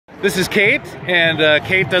This is Kate, and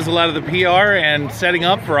Kate does a lot of the PR and setting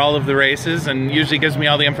up for all of the races, and usually gives me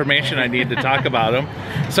all the information I need to talk about them.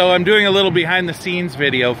 So I'm doing a little behind the scenes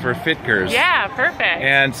video for Fitgers. Yeah, perfect.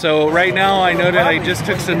 And so right now I know that I just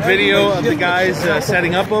took some video of the guys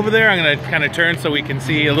setting up over there. I'm going to kind of turn so we can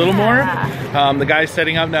see a little more. The guys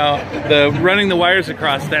setting up now, running the wires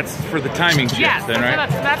across, that's for the timing shift, yes, then, right?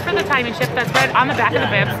 That's for the timing shift. That's right on the back of the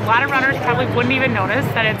bibs. A lot of runners probably wouldn't even notice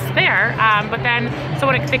that it's there, but then, so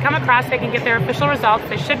when they come across, they can get their official results.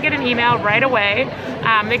 They should get an email right away.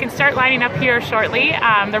 They can start lining up here shortly.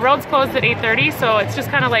 The road's closed at 8:30, so it's just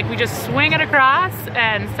kind of like we just swing it across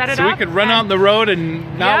and set it up. So we could run out on the road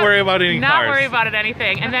and not worry about any cars. Not worry about it,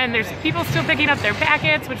 anything. And then there's people still picking up their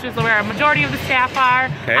packets, which is where a majority of the staff are.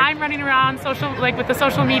 Okay. I'm running around with the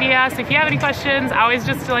social media, so if you have any questions, always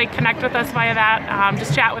just connect with us via that.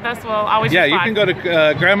 Just chat with us. We'll always respond. You can go to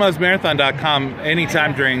grandmasmarathon.com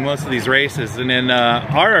anytime during most of these races, and then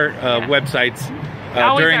our websites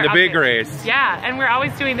during the big race. Yeah, and we're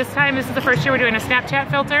always doing, this is the first year we're doing a Snapchat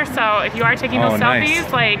filter, so if you are taking those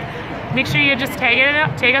selfies, make sure you just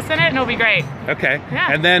tag us in it, and it'll be great. Okay.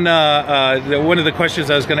 Yeah. And then one of the questions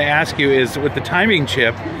I was going to ask you is, with the timing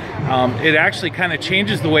chip, it actually kind of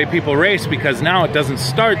changes the way people race, because now it doesn't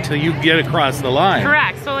start till you get across the line.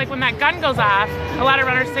 Correct. So when that gun goes off, a lot of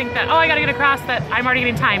runners think that, oh, I got to get across, that I'm already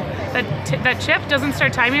getting time. That chip doesn't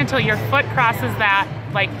start timing until your foot crosses that,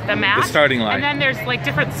 the mat. The starting line. And then there's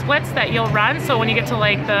different splits that you'll run. So when you get to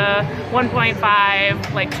the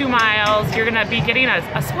 1.5, 2 miles, you're gonna be getting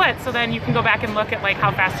a split. So then you can go back and look at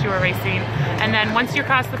how fast you were racing. And then once you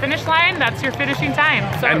cross the finish line, that's your finishing time.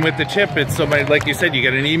 So, and with the chip, it's so much, like you said, you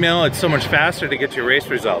get an email, it's so much faster to get your race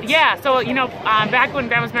results. Yeah, so back when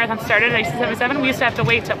Grandma's Marathon started in 1977, we used to have to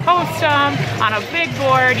wait to post them on a big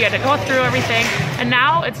board. You had to go through everything. And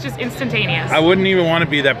now it's just instantaneous. I wouldn't even want to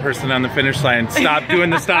be that person on the finish line. Stop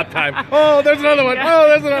doing the stop time. Oh, there's another one. Oh,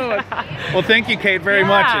 there's another one. Well, thank you, Kate, very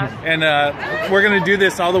much. And we're going to do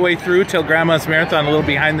this all the way through till Grandma's Marathon, a little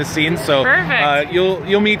behind the scenes. So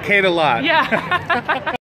you'll meet Kate a lot. Yeah.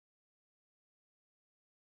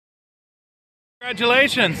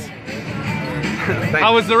 Congratulations.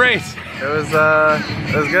 How was the race? It was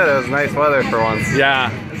good. It was nice weather for once.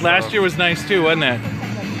 Yeah. Last year was nice too, wasn't it?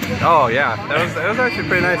 Oh yeah, it was actually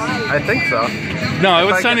pretty nice. I think so. No,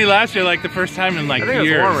 it was sunny last year, the first time in I think years.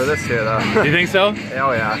 it was warmer this year though. You think so?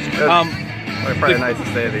 Oh yeah. It was probably the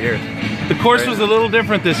nicest day of the year. The course was a little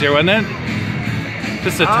different this year, wasn't it?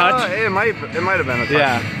 Just a touch? It might have been a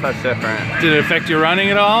touch different. Did it affect your running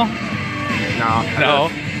at all? No.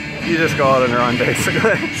 You just go out and run,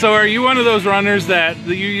 basically. So are you one of those runners that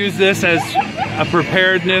you use this as a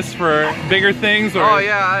preparedness for bigger things? Or? Oh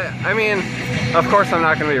yeah, I mean, of course I'm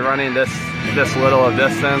not going to be running this little of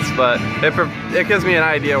distance, but it gives me an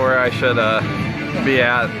idea where I should be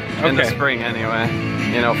at in the spring anyway,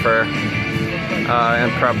 for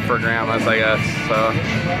and prep for Grandma's, I guess. So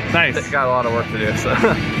nice. Got a lot of work to do. So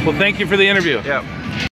well, thank you for the interview. Yep.